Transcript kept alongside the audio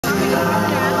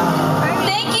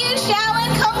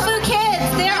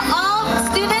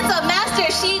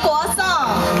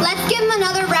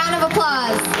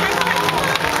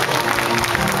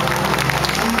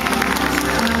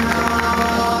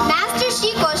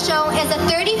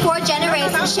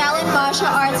Shaolin martial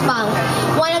arts monk,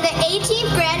 one of the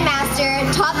 18th Grandmaster,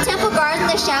 top temple guards in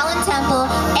the Shaolin Temple,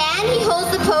 and he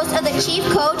holds the post of the chief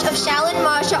coach of Shaolin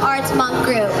martial arts monk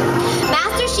group.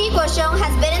 Master Shi Guosheng has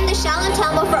been in the Shaolin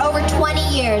Temple for over 20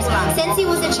 years, since he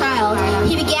was a child.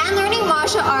 He began learning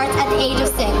martial arts at the age of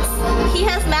 6. He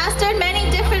has mastered many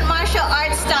different martial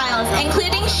arts styles,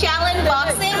 including Shaolin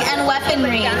boxing and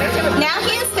weaponry. Now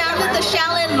he has founded the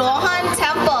Shaolin Luohan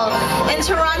Temple in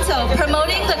Toronto,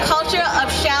 promoting the culture of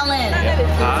Shaolin.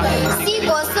 西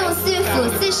国宋师傅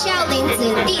是少林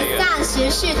寺第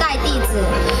34代弟子，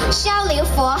少林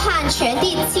佛汉拳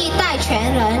第7代传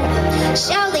人，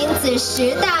少林寺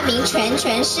10大名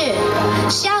拳士，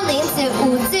少林寺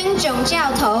5尊总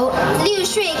教头，6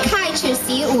岁开始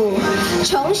习武，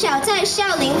从小在少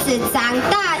林寺长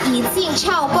大已经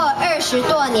超过20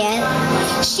多年，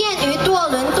现于多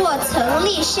伦多成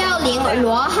立少林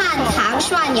罗汉堂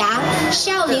宣扬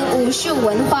少林武術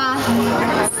文化。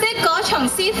釋果松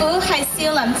師傅係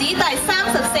少林寺第34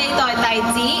代弟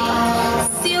子，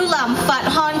少林佛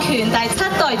漢拳第7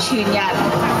代傳人，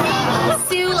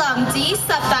少林寺10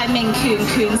大名拳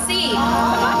拳師，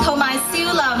同埋少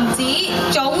林寺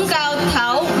總教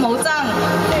頭武僧。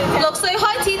6歲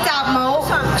開始習武，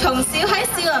從小喺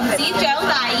少林寺長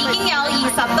大已經有20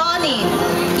多年。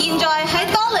現在喺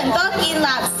多倫多建立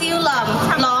少林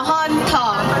羅漢堂，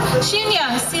宣揚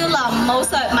少林武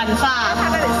術文化。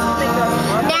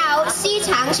Now, Xi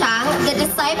Changchang, the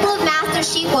disciple of Master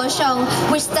Shi Guosheng,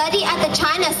 which studied at the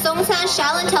China Songsan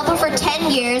Shaolin Temple for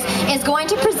 10 years, is going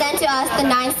to present to us the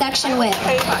 9th section with.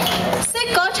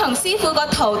 釋果松師傅個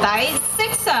徒弟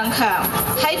釋上強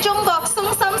喺中國松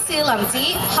心少林寺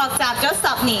學習咗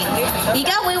10年，而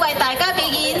家會為大家表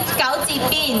演9節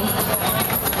鞭。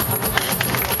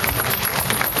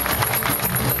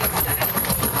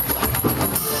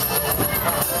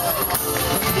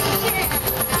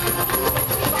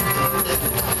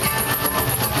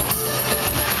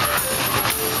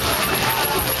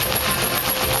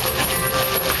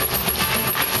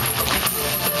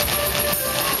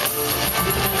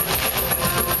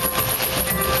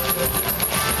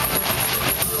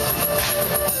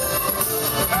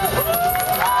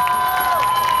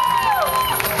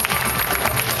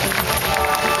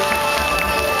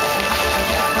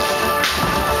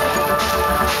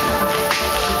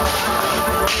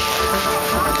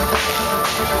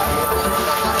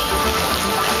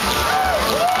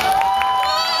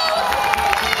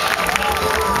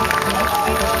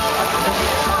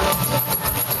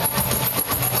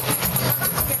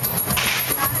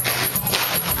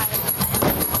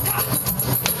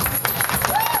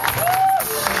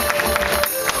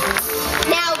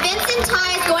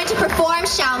Perform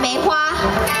小梅花。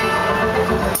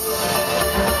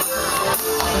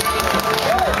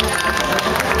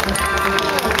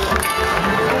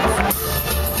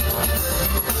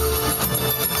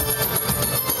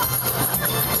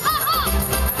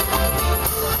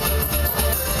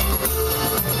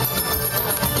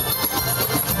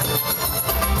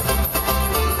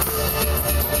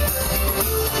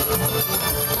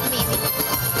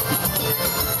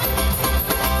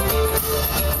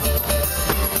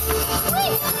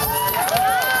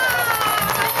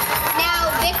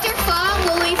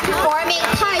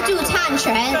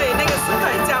对，那个师傅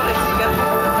教了几个。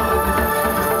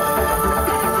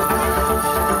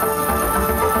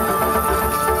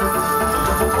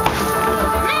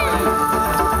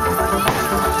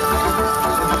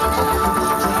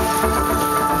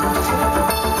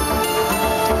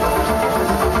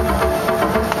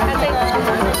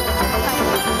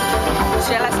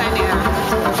学了3年啊。